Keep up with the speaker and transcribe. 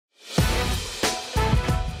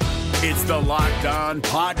It's the Locked On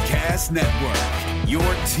Podcast Network, your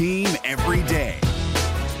team every day.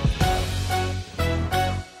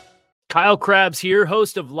 Kyle Krabs here,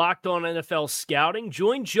 host of Locked On NFL Scouting.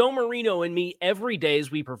 Join Joe Marino and me every day as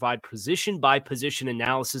we provide position-by-position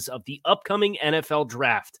analysis of the upcoming NFL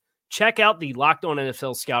Draft. Check out the Locked On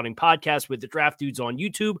NFL Scouting podcast with the Draft Dudes on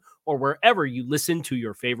YouTube or wherever you listen to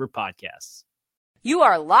your favorite podcasts. You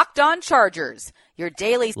are Locked On Chargers, your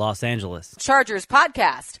daily Los Angeles Chargers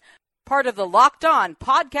podcast, part of the Locked On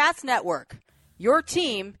Podcast Network, your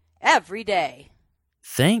team every day.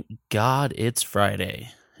 Thank God it's Friday,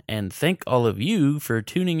 and thank all of you for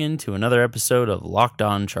tuning in to another episode of Locked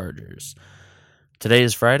On Chargers. Today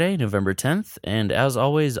is Friday, November 10th, and as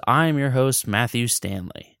always, I'm your host, Matthew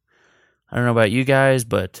Stanley. I don't know about you guys,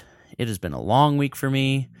 but it has been a long week for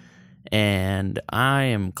me, and I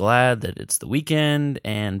am glad that it's the weekend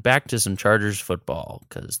and back to some Chargers football,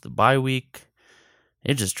 because the bye week,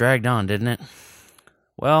 it just dragged on, didn't it?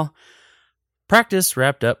 Well, practice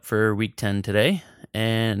wrapped up for Week 10 today,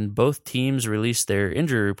 and both teams released their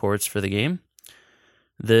injury reports for the game.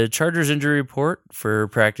 The Chargers injury report for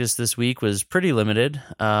practice this week was pretty limited.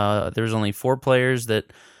 There was only 4 players that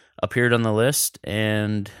appeared on the list,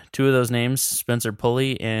 and 2 of those names, Spencer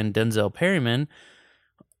Pulley and Denzel Perryman,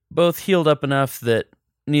 both healed up enough that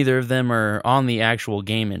neither of them are on the actual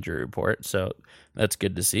game injury report, so that's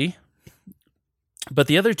good to see. But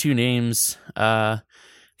the other 2 names, there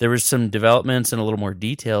was some developments and a little more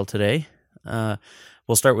detail today.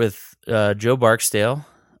 We'll start with Joe Barksdale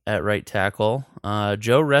at right tackle.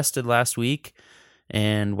 Joe rested last week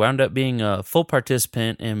and wound up being a full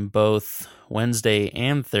participant in both Wednesday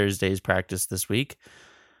and Thursday's practice this week,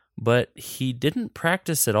 but he didn't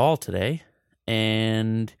practice at all today,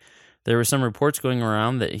 and there were some reports going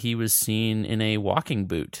around that he was seen in a walking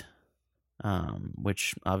boot,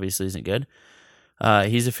 which obviously isn't good.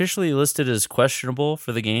 He's officially listed as questionable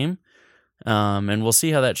for the game, and we'll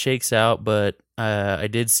see how that shakes out, but I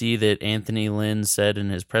did see that Anthony Lynn said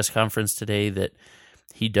in his press conference today that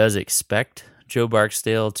he does expect Joe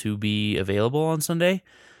Barksdale to be available on Sunday,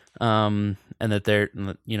 and that they're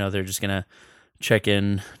just going to check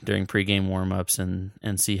in during pregame warmups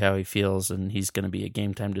and see how he feels, and he's going to be a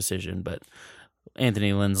game time decision, but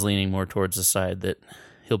Anthony Lynn's leaning more towards the side that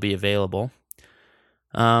he'll be available.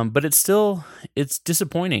 But it's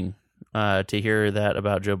disappointing to hear that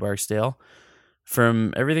about Joe Barksdale.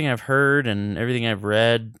 From everything I've heard and everything I've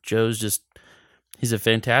read, he's a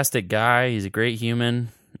fantastic guy. He's a great human.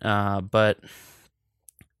 I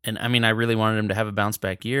really wanted him to have a bounce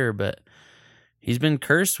back year, but he's been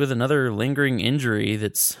cursed with another lingering injury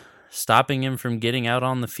that's stopping him from getting out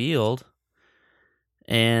on the field.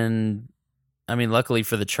 And luckily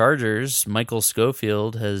for the Chargers, Michael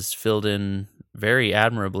Schofield has filled in very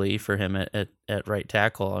admirably for him at right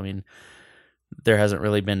tackle. There hasn't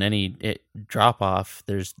really been any drop off.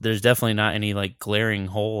 There's definitely not any glaring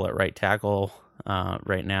hole at right tackle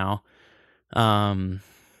right now.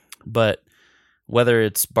 But whether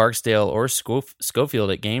it's Barksdale or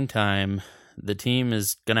Schofield at game time, the team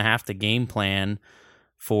is going to have to game plan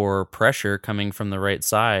for pressure coming from the right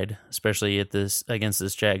side, especially against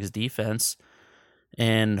this Jags defense.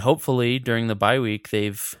 And hopefully during the bye week,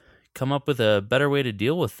 they've come up with a better way to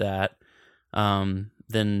deal with that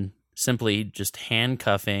than simply just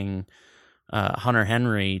handcuffing Hunter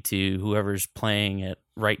Henry to whoever's playing at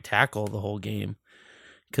right tackle the whole game.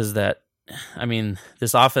 Because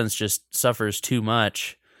this offense just suffers too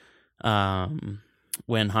much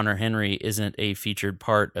when Hunter Henry isn't a featured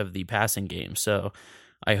part of the passing game. So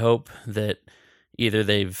I hope that either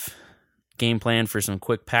they've game planned for some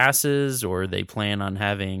quick passes or they plan on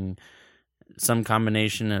having some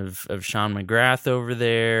combination of Sean McGrath over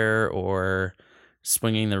there or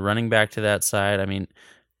swinging the running back to that side.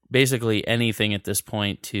 Basically anything at this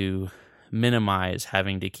point to minimize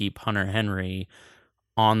having to keep Hunter Henry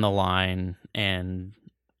on the line and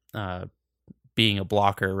being a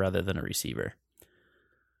blocker rather than a receiver.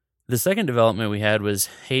 The second development we had was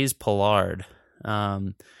Hayes Pollard.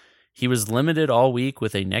 He was limited all week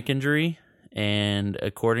with a neck injury, and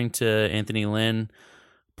according to Anthony Lynn,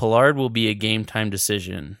 Pollard will be a game-time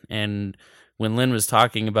decision. And when Lynn was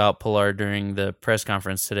talking about Pollard during the press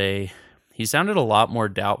conference today, he sounded a lot more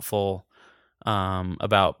doubtful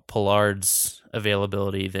about Pollard's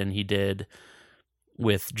availability than he did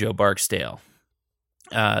with Joe Barksdale.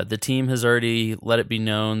 The team has already let it be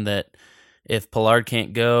known that if Pollard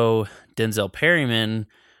can't go, Denzel Perryman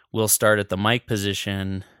will start at the Mike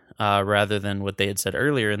position rather than what they had said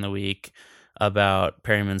earlier in the week about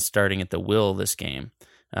Perryman starting at the will this game.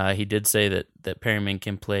 He did say that Perryman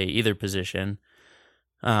can play either position.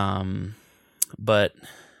 But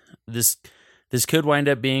this could wind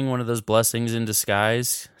up being one of those blessings in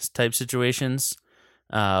disguise type situations.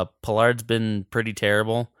 Pollard's been pretty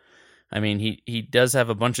terrible. I mean, he does have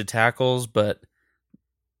a bunch of tackles, but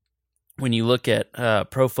when you look at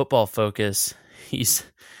Pro Football Focus, he's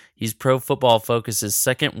Pro Football Focus's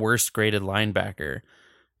second worst graded linebacker,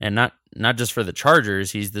 and not just for the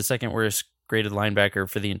Chargers. He's the second worst graded linebacker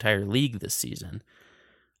for the entire league this season.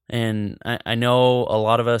 And I know a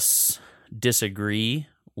lot of us disagree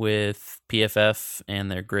with PFF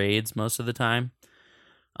and their grades most of the time,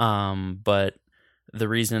 but the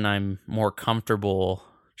reason I'm more comfortable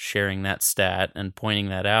sharing that stat and pointing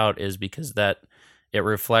that out is because that it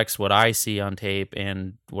reflects what I see on tape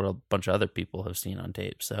and what a bunch of other people have seen on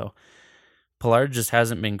tape. So Pollard just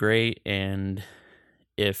hasn't been great, and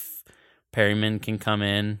if Perryman can come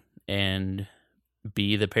in and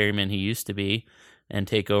be the Perryman he used to be and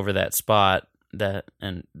take over that spot, that'd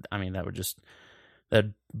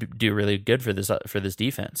do really good for this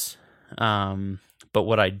defense. But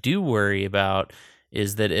what I do worry about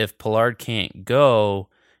is that if Pollard can't go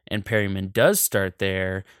and Perryman does start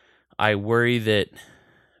there, I worry that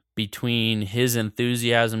between his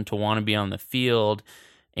enthusiasm to want to be on the field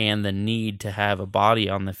and the need to have a body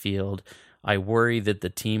on the field, I worry that the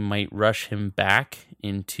team might rush him back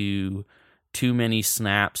into too many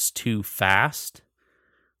snaps too fast,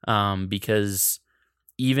 because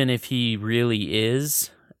even if he really is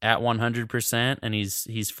at 100% and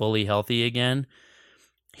he's fully healthy again,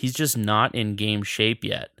 he's just not in game shape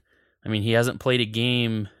yet. I mean, he hasn't played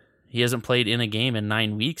in a game in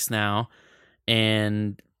 9 weeks now,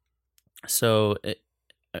 and so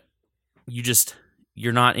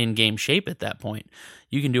you're not in game shape at that point.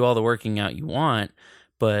 You can do all the working out you want,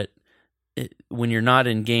 but when you're not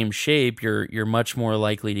in game shape, you're much more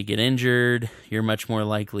likely to get injured. You're much more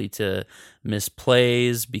likely to miss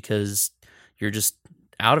plays because you're just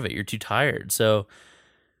out of it. You're too tired. So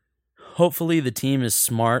hopefully the team is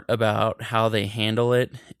smart about how they handle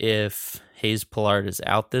it if Hayes Pollard is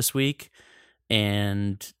out this week,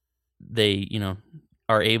 and they,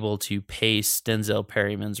 are able to pace Denzel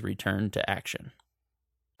Perryman's return to action.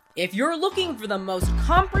 If you're looking for the most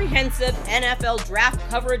comprehensive NFL draft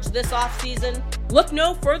coverage this offseason, look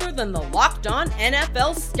no further than the Locked On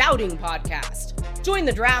NFL Scouting Podcast. Join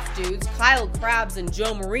the draft dudes, Kyle Krabs and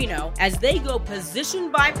Joe Marino, as they go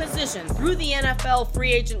position by position through the NFL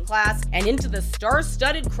free agent class and into the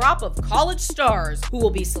star-studded crop of college stars who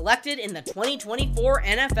will be selected in the 2024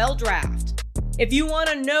 NFL Draft. If you want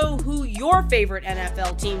to know who your favorite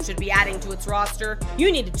NFL team should be adding to its roster,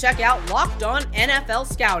 you need to check out Locked On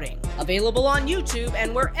NFL Scouting, available on YouTube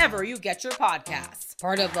and wherever you get your podcasts.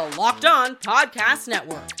 Part of the Locked On Podcast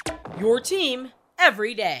Network, your team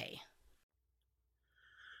every day.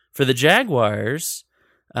 For the Jaguars,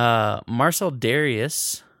 Marcel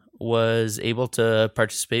Darius was able to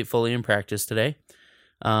participate fully in practice today,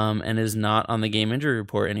 and is not on the game injury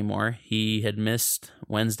report anymore. He had missed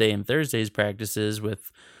Wednesday and Thursday's practices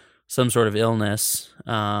with some sort of illness,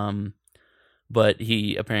 but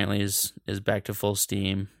he apparently is back to full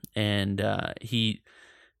steam. And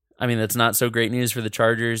that's not so great news for the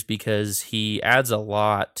Chargers because he adds a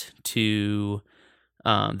lot to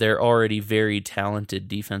their already very talented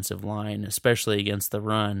defensive line, especially against the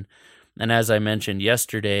run. And as I mentioned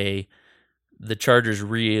yesterday, the Chargers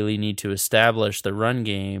really need to establish the run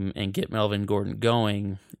game and get Melvin Gordon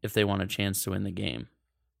going if they want a chance to win the game.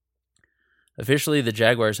 Officially, the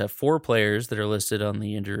Jaguars have 4 players that are listed on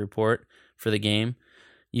the injury report for the game.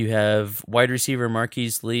 You have wide receiver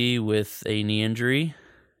Marquise Lee with a knee injury.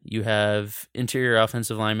 You have interior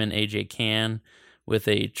offensive lineman A.J. Cann with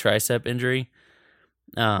a tricep injury.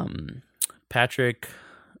 Patrick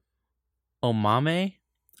Omameh,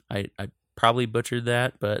 I probably butchered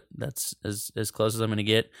that, but that's as close as I'm going to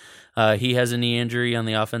get. He has a knee injury on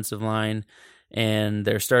the offensive line, and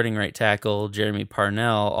their starting right tackle, Jeremy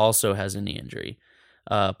Parnell, also has a knee injury.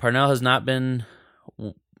 Parnell not being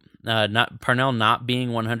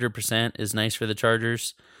 100% is nice for the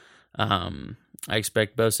Chargers. I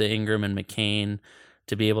expect Bosa, Ingram, and McCain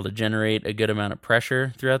to be able to generate a good amount of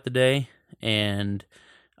pressure throughout the day, and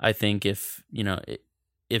I think if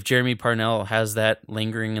Jeremy Parnell has that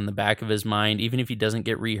lingering in the back of his mind, even if he doesn't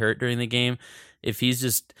get re-hurt during the game, if he's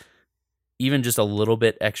just a little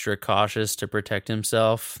bit extra cautious to protect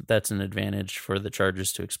himself, that's an advantage for the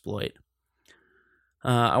Chargers to exploit.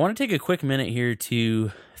 I want to take a quick minute here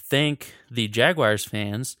to thank the Jaguars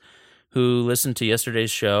fans who listened to yesterday's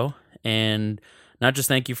show, and not just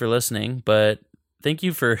thank you for listening, but thank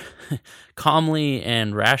you for calmly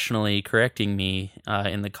and rationally correcting me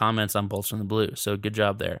in the comments on Bolts from the Blue. So good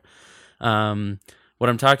job there. What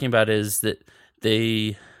I'm talking about is that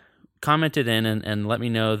they commented in and let me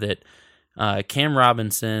know that Cam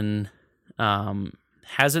Robinson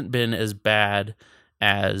hasn't been as bad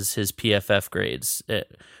as his PFF grades.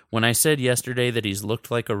 When I said yesterday that he's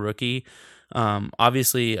looked like a rookie,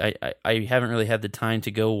 obviously I haven't really had the time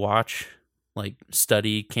to go watch,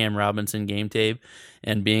 study Cam Robinson game tape,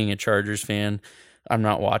 and being a Chargers fan, I'm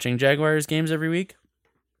not watching Jaguars games every week.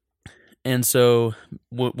 And so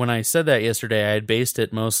when I said that yesterday, I had based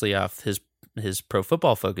it mostly off his Pro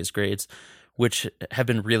Football Focus grades, which have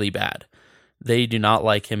been really bad. They do not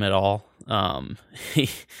like him at all. I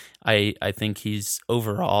think he's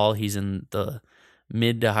in the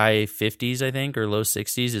mid to high 50s, I think, or low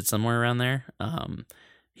 60s. It's somewhere around there.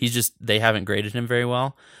 They haven't graded him very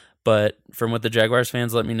well. But from what the Jaguars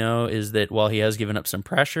fans let me know is that while he has given up some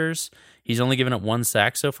pressures, he's only given up 1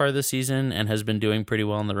 sack so far this season and has been doing pretty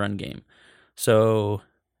well in the run game. So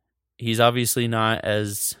he's obviously not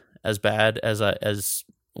as bad as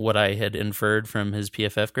what I had inferred from his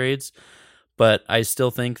PFF grades. But I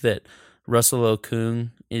still think that Russell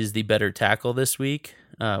Okung is the better tackle this week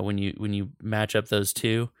when you match up those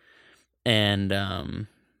two. And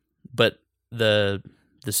but the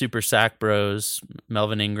super sack bros,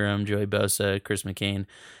 Melvin Ingram, Joey Bosa, Chris McCain,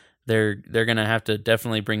 they're going to have to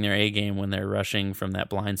definitely bring their A game when they're rushing from that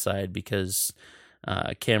blind side, because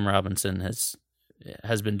Cam Robinson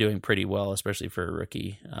has been doing pretty well, especially for a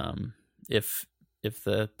rookie, if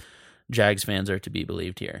the Jags fans are to be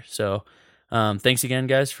believed here. So thanks again,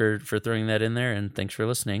 guys, for throwing that in there, and thanks for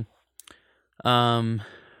listening.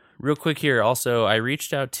 Real quick here, also, I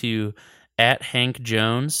reached out to @Hank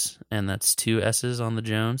Jones, and that's 2 S's on the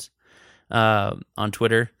Jones, on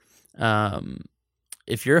Twitter.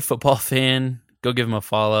 If you're a football fan, go give him a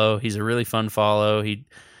follow. He's a really fun follow. He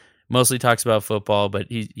mostly talks about football, but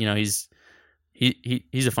he's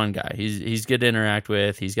a fun guy. He's good to interact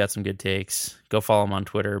with. He's got some good takes. Go follow him on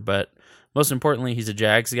Twitter. But most importantly, he's a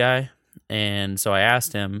Jags guy, and so I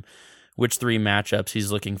asked him which 3 matchups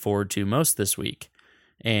he's looking forward to most this week.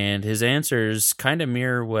 And his answers kind of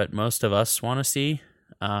mirror what most of us want to see.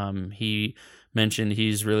 He mentioned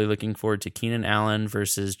he's really looking forward to Keenan Allen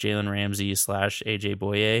versus Jalen Ramsey / AJ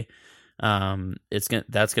Boye. That's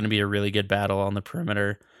going to be a really good battle on the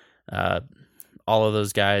perimeter. All of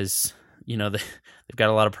those guys, they've got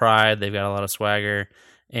a lot of pride, they've got a lot of swagger,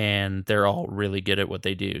 and they're all really good at what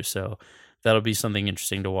they do. So that'll be something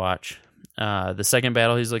interesting to watch. The second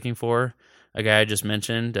battle he's looking for, a guy I just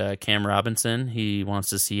mentioned, Cam Robinson. He wants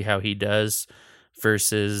to see how he does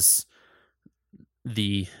versus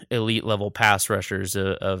the elite level pass rushers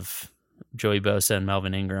of Joey Bosa and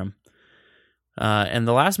Melvin Ingram. And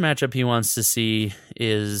the last matchup he wants to see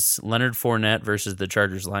is Leonard Fournette versus the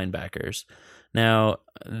Chargers linebackers. Now,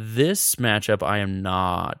 this matchup I am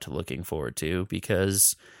not looking forward to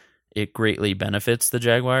because it greatly benefits the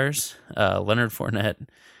Jaguars. Leonard Fournette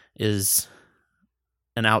is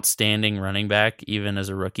an outstanding running back, even as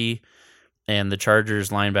a rookie. And the Chargers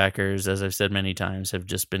linebackers, as I've said many times, have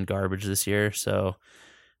just been garbage this year. So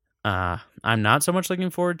I'm not so much looking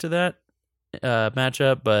forward to that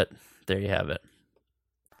matchup, but there you have it.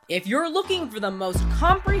 If you're looking for the most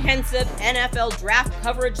comprehensive NFL draft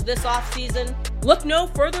coverage this offseason, look no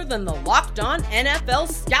further than the Locked On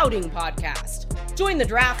NFL Scouting Podcast. Join the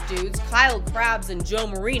draft dudes, Kyle Krabs and Joe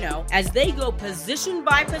Marino, as they go position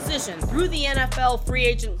by position through the NFL free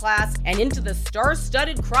agent class and into the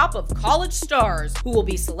star-studded crop of college stars who will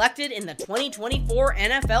be selected in the 2024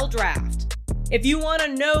 NFL Draft. If you want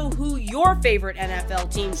to know who your favorite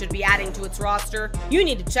NFL team should be adding to its roster, you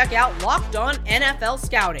need to check out Locked On NFL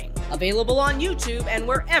Scouting, available on YouTube and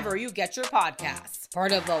wherever you get your podcasts.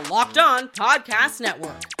 Part of the Locked On Podcast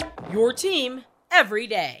Network, your team every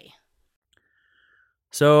day.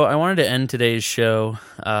 So I wanted to end today's show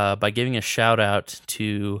by giving a shout out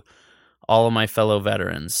to all of my fellow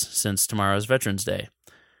veterans since tomorrow's Veterans Day.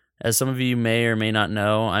 As some of you may or may not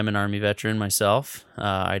know, I'm an Army veteran myself.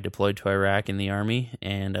 I deployed to Iraq in the Army,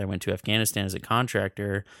 and I went to Afghanistan as a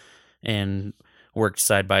contractor and worked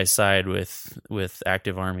side by side with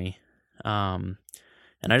active Army. And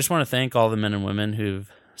I just want to thank all the men and women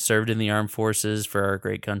who've served in the armed forces for our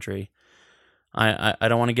great country. I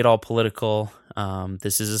don't want to get all political.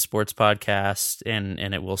 This is a sports podcast,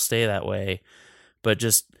 and it will stay that way. But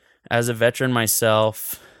just as a veteran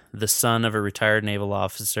myself, the son of a retired naval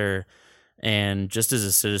officer, and just as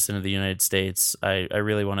a citizen of the United States, I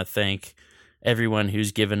really want to thank everyone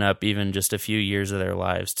who's given up even just a few years of their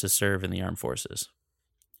lives to serve in the armed forces.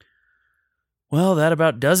 Well, that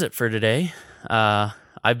about does it for today.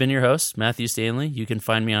 I've been your host, Matthew Stanley. You can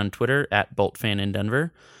find me on Twitter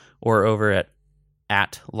 @BoltFanInDenver or over at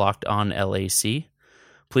LockedOnLAC.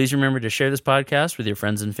 Please remember to share this podcast with your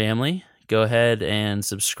friends and family. Go ahead and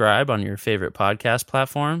subscribe on your favorite podcast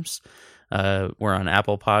platforms. We're on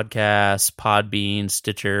Apple Podcasts, Podbean,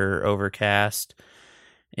 Stitcher, Overcast.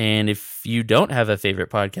 And if you don't have a favorite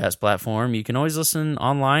podcast platform, you can always listen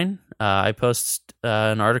online. I post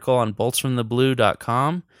an article on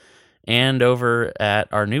boltsfromtheblue.com and over at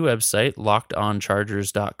our new website,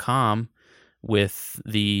 lockedonchargers.com, with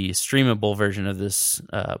the streamable version of this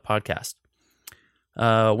podcast.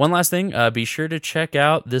 One last thing, be sure to check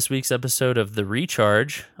out this week's episode of The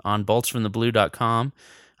Recharge on boltsfromtheblue.com.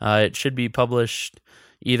 It should be published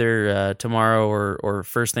either tomorrow or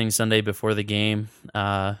first thing Sunday before the game.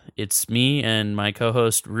 It's me and my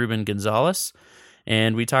co-host Ruben Gonzalez,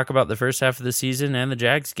 and we talk about the first half of the season and the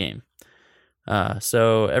Jags game.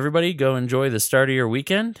 So everybody go enjoy the start of your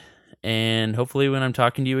weekend, and hopefully when I'm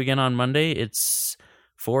talking to you again on Monday, it's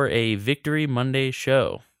for a Victory Monday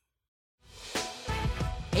show.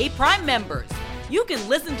 Hey, Prime members, you can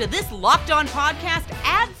listen to this Locked On podcast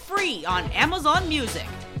ad-free on Amazon Music.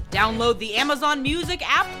 Download the Amazon Music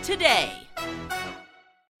app today.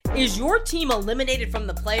 Is your team eliminated from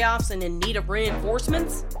the playoffs and in need of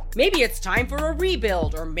reinforcements? Maybe it's time for a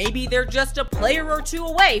rebuild, or maybe they're just a player or two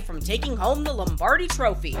away from taking home the Lombardi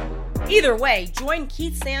Trophy. Either way, join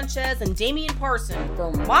Keith Sanchez and Damian Parson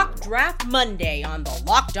for Mock Draft Monday on the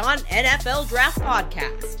Locked On NFL Draft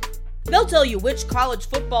Podcast. They'll tell you which college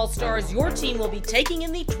football stars your team will be taking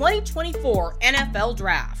in the 2024 NFL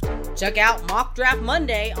Draft. Check out Mock Draft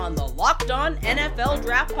Monday on the Locked On NFL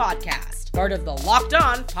Draft Podcast, part of the Locked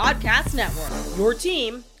On Podcast Network. Your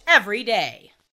team every day.